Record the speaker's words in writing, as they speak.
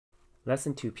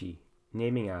Lesson 2P,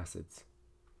 Naming Acids.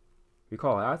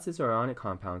 Recall, acids are ionic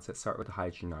compounds that start with a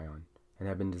hydrogen ion and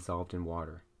have been dissolved in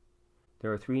water.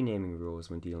 There are three naming rules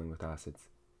when dealing with acids.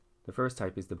 The first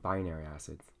type is the binary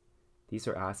acids. These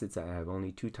are acids that have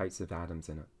only two types of atoms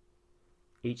in it.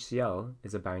 HCl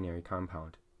is a binary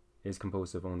compound. It is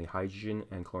composed of only hydrogen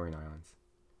and chlorine ions.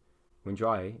 When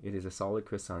dry, it is a solid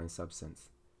crystalline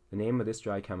substance. The name of this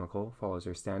dry chemical follows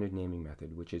our standard naming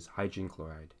method, which is hydrogen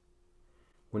chloride.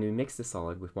 When we mix the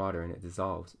solid with water and it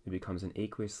dissolves, it becomes an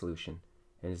aqueous solution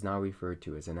and is now referred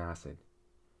to as an acid.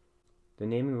 The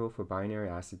naming rule for binary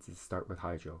acids is to start with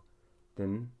hydro,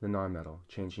 then the nonmetal,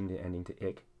 changing the ending to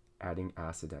ic, adding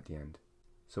acid at the end.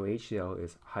 So HCl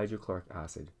is hydrochloric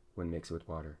acid when mixed with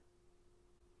water.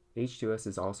 H2S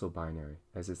is also binary,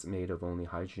 as it's made of only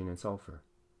hydrogen and sulfur.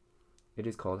 It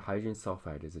is called hydrogen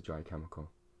sulfide as a dry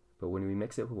chemical, but when we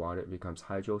mix it with water, it becomes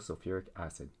hydrosulfuric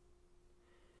acid.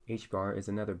 H-bar is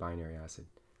another binary acid.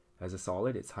 As a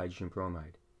solid, it's hydrogen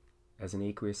bromide. As an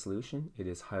aqueous solution, it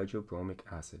is hydrobromic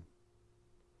acid.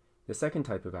 The second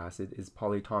type of acid is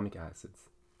polyatomic acids.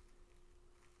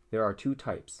 There are two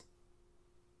types,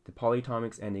 the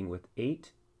polyatomics ending with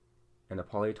ate and the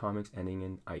polyatomics ending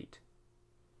in ite.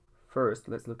 First,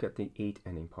 let's look at the ate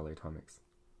ending polyatomics.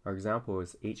 Our example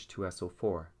is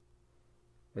H2SO4.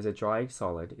 As a dry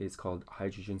solid, it is called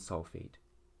hydrogen sulfate.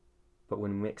 But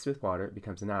when mixed with water, it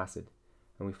becomes an acid,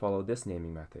 and we follow this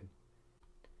naming method.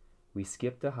 We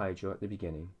skip the hydro at the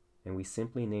beginning, and we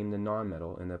simply name the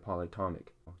nonmetal in the polyatomic,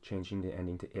 changing the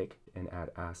ending to ic and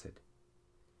add acid.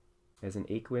 As an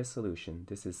aqueous solution,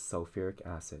 this is sulfuric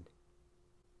acid.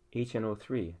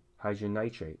 HNO3, hydrogen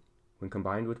nitrate, when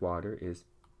combined with water is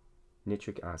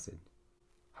nitric acid.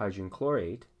 Hydrogen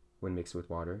chlorate, when mixed with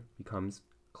water, becomes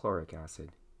chloric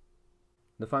acid.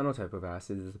 The final type of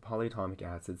acid is the polyatomic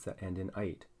acids that end in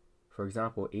ite, for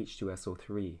example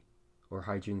H2SO3 or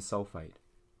hydrogen sulfide.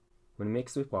 When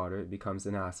mixed with water, it becomes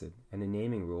an acid, and the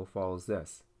naming rule follows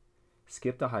this.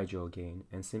 Skip the hydro again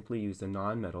and simply use the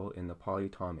nonmetal in the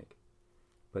polyatomic,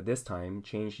 but this time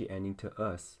change the ending to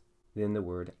us, then the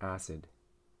word acid.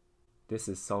 This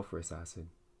is sulfurous acid.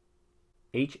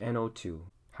 HNO2,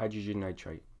 hydrogen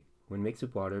nitrite, when mixed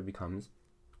with water becomes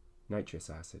nitrous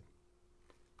acid.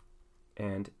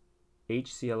 And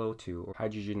HClO2, or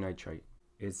hydrogen nitrite,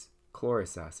 is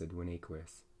chlorous acid when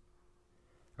aqueous.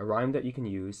 A rhyme that you can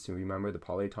use to remember the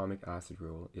polyatomic acid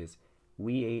rule is,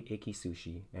 we ate icky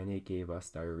sushi and it gave us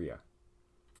diarrhea.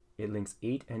 It links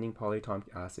ate ending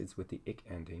polyatomic acids with the ic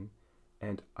ending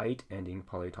and ite ending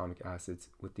polyatomic acids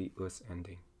with the us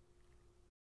ending.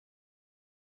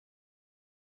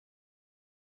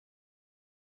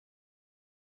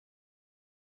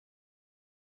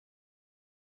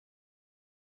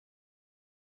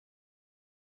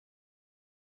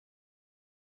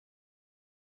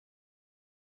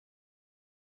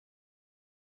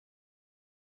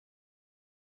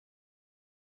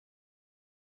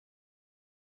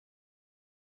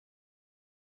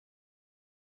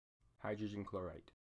 Hydrogen chloride.